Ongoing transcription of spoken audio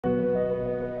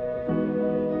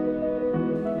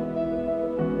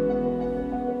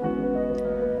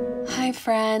my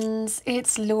friends,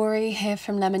 it's Laurie here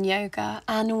from Lemon Yoga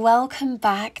and welcome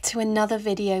back to another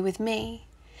video with me.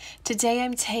 Today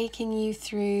I'm taking you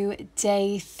through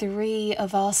day 3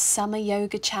 of our summer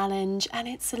yoga challenge and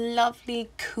it's a lovely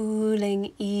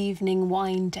cooling evening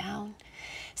wind down.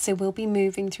 So we'll be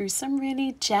moving through some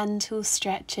really gentle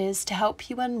stretches to help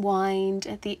you unwind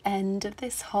at the end of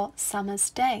this hot summer's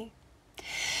day.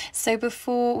 So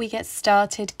before we get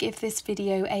started, give this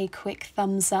video a quick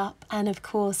thumbs up and of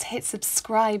course hit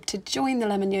subscribe to join the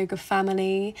Lemon Yoga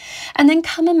family, and then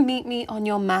come and meet me on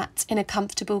your mat in a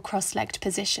comfortable cross-legged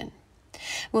position.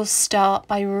 We'll start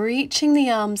by reaching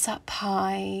the arms up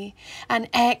high and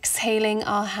exhaling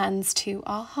our hands to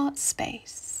our heart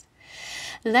space.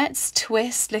 Let's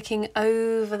twist, looking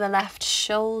over the left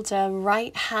shoulder,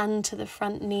 right hand to the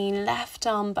front knee, left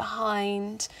arm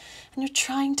behind. And you're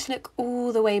trying to look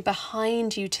all the way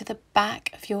behind you to the back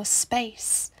of your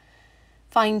space.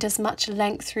 Find as much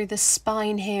length through the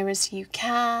spine here as you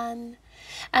can.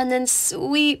 And then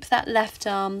sweep that left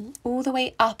arm all the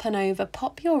way up and over.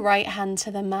 Pop your right hand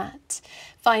to the mat,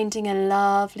 finding a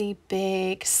lovely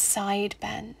big side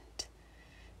bend.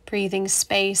 Breathing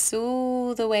space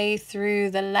all the way through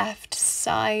the left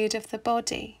side of the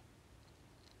body.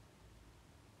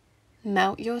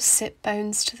 Melt your sit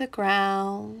bones to the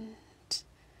ground.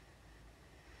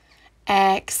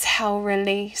 Exhale,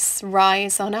 release,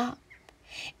 rise on up.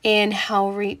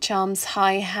 Inhale, reach arms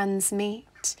high, hands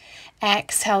meet.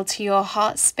 Exhale to your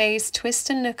heart space, twist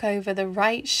and look over the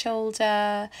right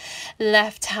shoulder.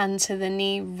 Left hand to the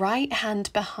knee, right hand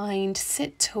behind,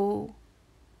 sit tall.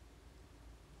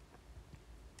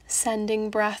 Sending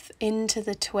breath into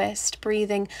the twist,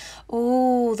 breathing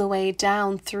all the way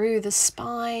down through the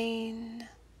spine.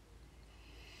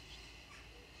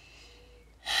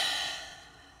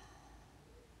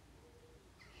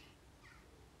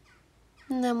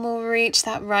 And then we'll reach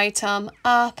that right arm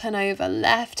up and over,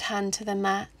 left hand to the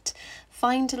mat.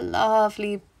 Find a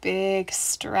lovely big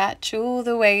stretch all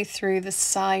the way through the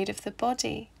side of the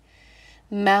body.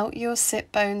 Melt your sit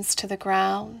bones to the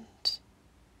ground.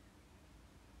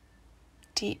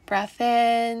 Deep breath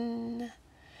in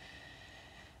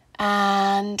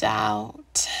and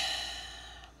out.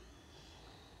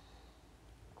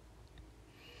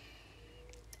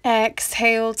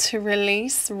 Exhale to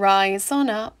release, rise on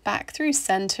up, back through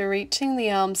center, reaching the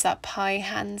arms up high,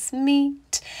 hands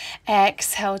meet.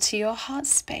 Exhale to your heart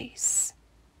space.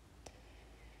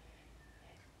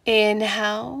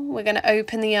 Inhale, we're going to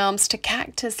open the arms to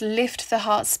cactus, lift the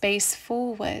heart space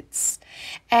forwards.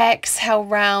 Exhale,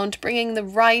 round, bringing the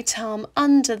right arm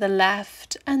under the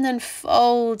left and then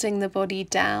folding the body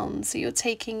down. So you're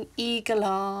taking eagle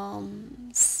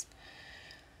arms.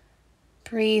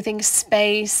 Breathing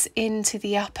space into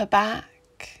the upper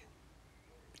back.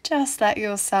 Just let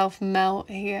yourself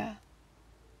melt here.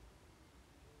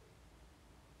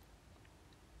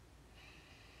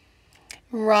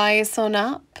 Rise on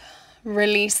up,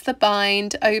 release the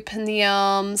bind, open the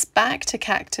arms, back to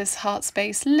cactus, heart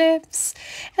space lifts,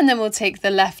 and then we'll take the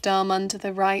left arm under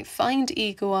the right, find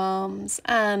eagle arms,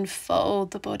 and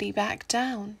fold the body back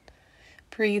down.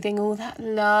 Breathing all that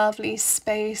lovely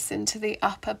space into the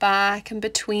upper back and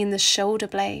between the shoulder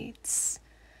blades.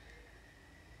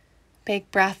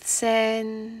 Big breaths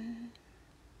in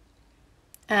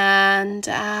and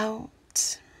out.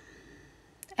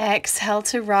 Exhale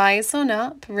to rise on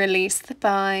up, release the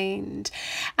bind,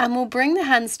 and we'll bring the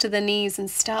hands to the knees and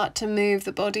start to move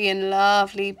the body in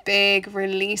lovely big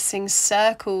releasing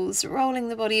circles, rolling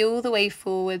the body all the way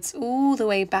forwards, all the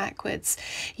way backwards.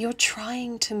 You're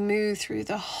trying to move through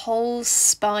the whole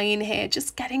spine here,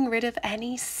 just getting rid of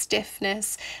any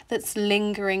stiffness that's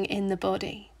lingering in the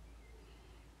body.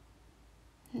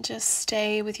 And just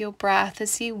stay with your breath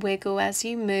as you wiggle, as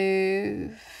you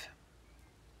move.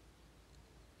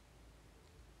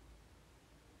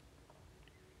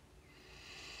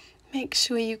 Make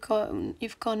sure you've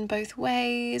gone both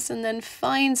ways, and then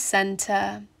find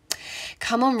center.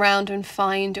 Come on round and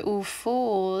find all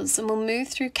fours, and we'll move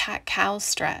through cat-cow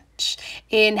stretch.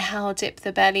 Inhale, dip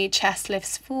the belly, chest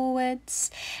lifts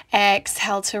forwards.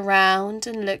 Exhale to round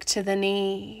and look to the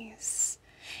knees.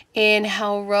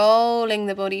 Inhale, rolling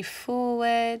the body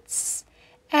forwards.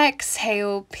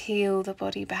 Exhale, peel the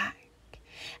body back.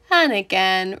 And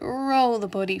again, roll the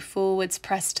body forwards,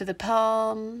 press to the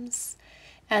palms.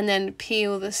 And then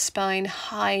peel the spine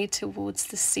high towards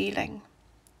the ceiling.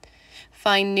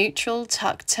 Find neutral,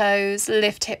 tuck toes,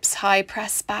 lift hips high,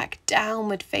 press back,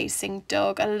 downward facing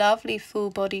dog, a lovely full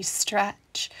body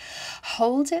stretch.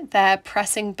 Hold it there,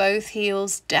 pressing both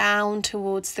heels down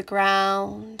towards the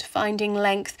ground, finding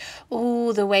length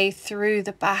all the way through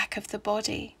the back of the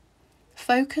body.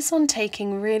 Focus on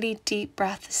taking really deep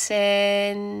breaths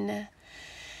in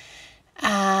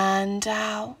and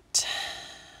out.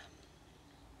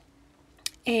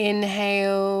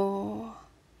 Inhale,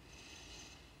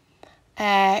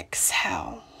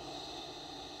 exhale.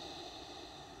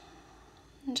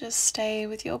 And just stay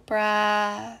with your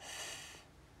breath.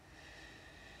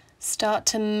 Start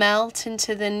to melt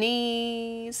into the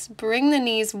knees. Bring the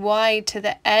knees wide to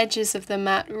the edges of the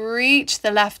mat. Reach the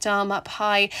left arm up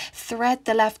high. Thread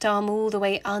the left arm all the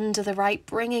way under the right,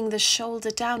 bringing the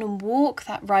shoulder down, and walk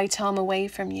that right arm away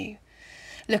from you.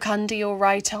 Look under your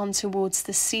right arm towards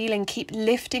the ceiling. Keep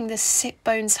lifting the sit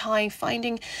bones high,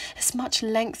 finding as much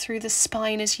length through the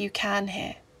spine as you can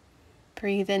here.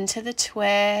 Breathe into the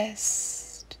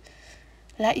twist.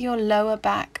 Let your lower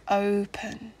back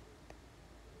open.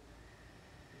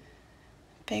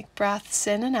 Big breaths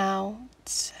in and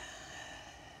out.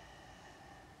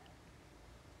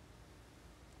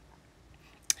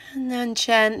 And then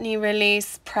gently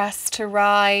release, press to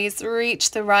rise,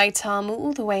 reach the right arm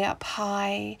all the way up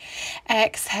high.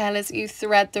 Exhale as you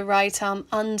thread the right arm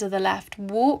under the left.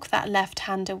 Walk that left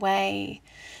hand away.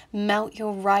 Melt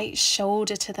your right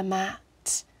shoulder to the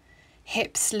mat.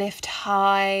 Hips lift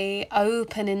high,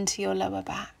 open into your lower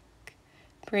back.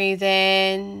 Breathe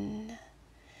in,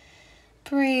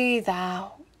 breathe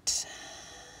out.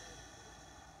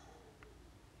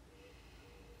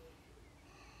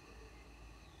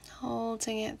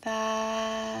 Holding it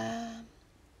there.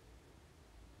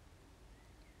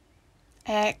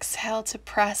 Exhale to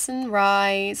press and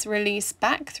rise. Release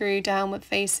back through downward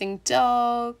facing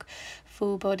dog.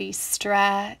 Full body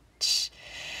stretch.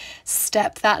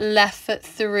 Step that left foot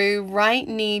through. Right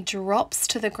knee drops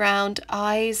to the ground.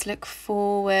 Eyes look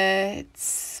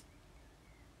forwards.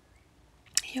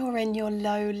 You're in your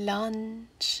low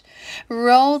lunge.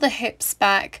 Roll the hips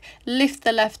back, lift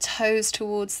the left toes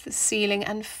towards the ceiling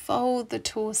and fold the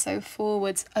torso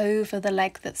forwards over the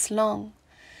leg that's long.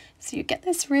 So you get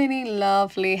this really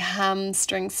lovely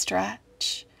hamstring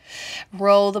stretch.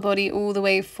 Roll the body all the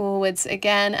way forwards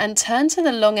again and turn to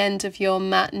the long end of your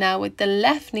mat now with the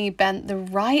left knee bent, the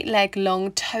right leg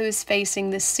long, toes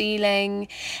facing the ceiling.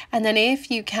 And then if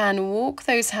you can, walk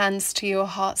those hands to your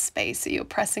heart space so you're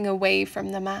pressing away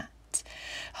from the mat.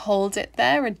 Hold it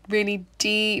there, a really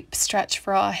deep stretch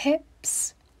for our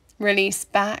hips. Release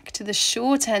back to the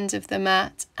short end of the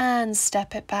mat and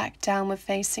step it back, downward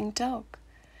facing dog.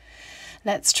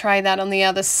 Let's try that on the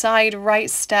other side. Right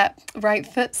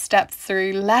foot steps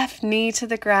through, left knee to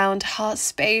the ground, heart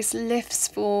space lifts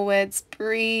forwards,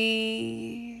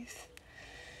 breathe.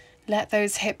 Let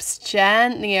those hips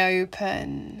gently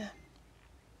open.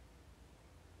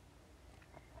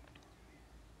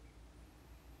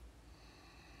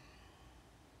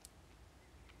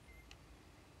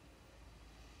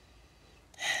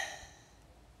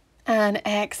 And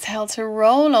exhale to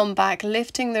roll on back,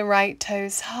 lifting the right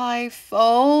toes high,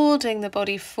 folding the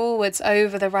body forwards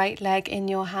over the right leg in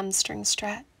your hamstring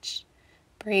stretch.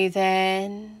 Breathe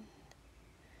in,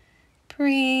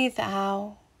 breathe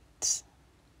out.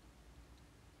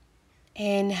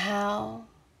 Inhale,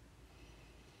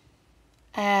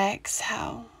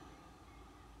 exhale.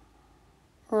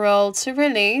 Roll to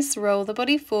release, roll the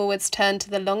body forwards, turn to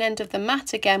the long end of the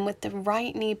mat again with the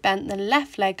right knee bent, the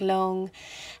left leg long,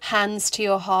 hands to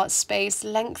your heart space,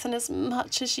 lengthen as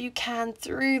much as you can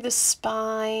through the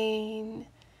spine.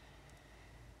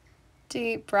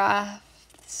 Deep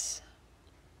breaths.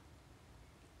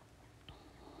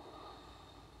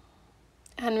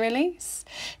 And release.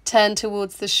 Turn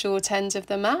towards the short end of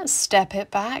the mat, step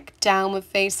it back, downward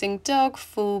facing dog,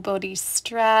 full body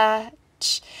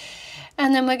stretch.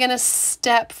 And then we're going to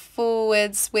step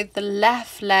forwards with the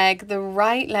left leg. The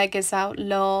right leg is out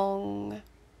long.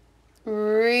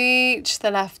 Reach the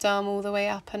left arm all the way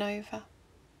up and over.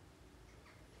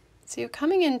 So you're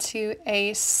coming into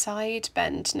a side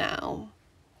bend now.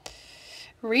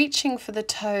 Reaching for the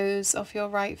toes of your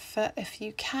right foot if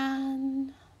you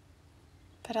can.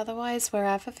 But otherwise,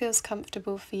 wherever feels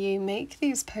comfortable for you, make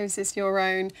these poses your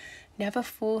own. Never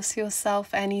force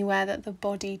yourself anywhere that the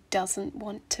body doesn't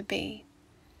want to be.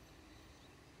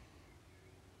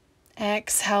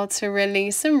 Exhale to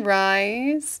release and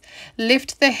rise.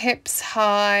 Lift the hips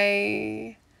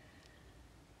high.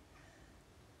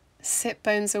 Sit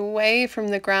bones away from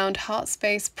the ground, heart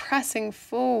space pressing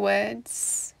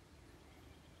forwards.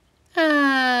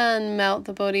 And melt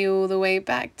the body all the way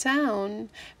back down.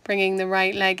 Bringing the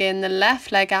right leg in, the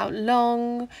left leg out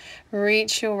long.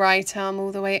 Reach your right arm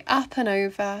all the way up and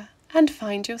over. And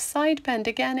find your side bend.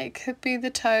 Again, it could be the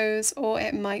toes or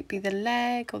it might be the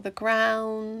leg or the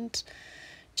ground.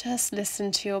 Just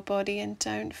listen to your body and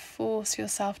don't force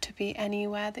yourself to be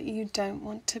anywhere that you don't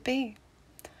want to be.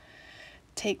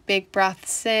 Take big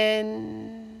breaths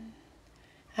in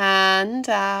and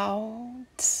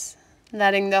out,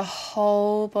 letting the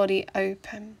whole body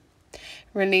open.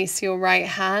 Release your right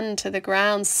hand to the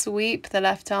ground, sweep the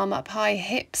left arm up high,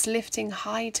 hips lifting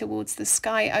high towards the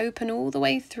sky, open all the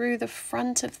way through the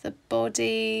front of the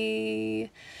body.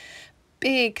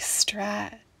 Big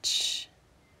stretch.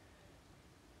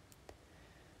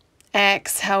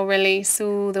 Exhale, release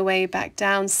all the way back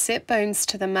down, sit bones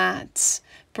to the mat.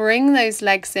 Bring those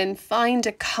legs in, find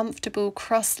a comfortable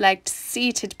cross-legged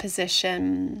seated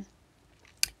position.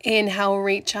 Inhale,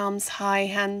 reach arms high,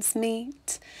 hands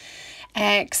meet.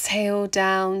 Exhale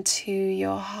down to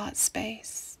your heart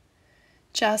space.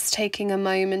 Just taking a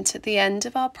moment at the end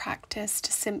of our practice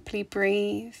to simply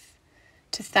breathe,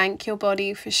 to thank your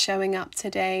body for showing up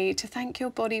today, to thank your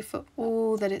body for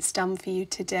all that it's done for you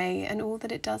today and all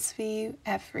that it does for you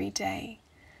every day.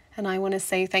 And I want to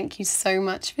say thank you so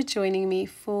much for joining me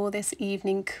for this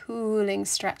evening cooling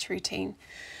stretch routine.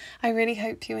 I really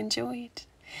hope you enjoyed.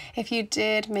 If you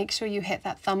did, make sure you hit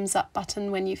that thumbs up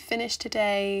button when you finish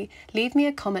today. Leave me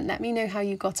a comment, let me know how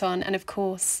you got on, and of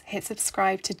course, hit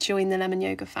subscribe to join the Lemon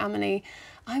Yoga family.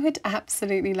 I would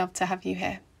absolutely love to have you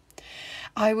here.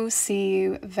 I will see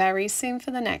you very soon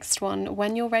for the next one.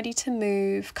 When you're ready to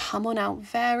move, come on out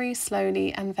very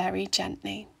slowly and very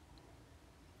gently.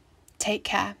 Take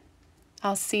care.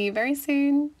 I'll see you very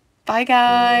soon. Bye,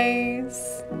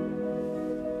 guys.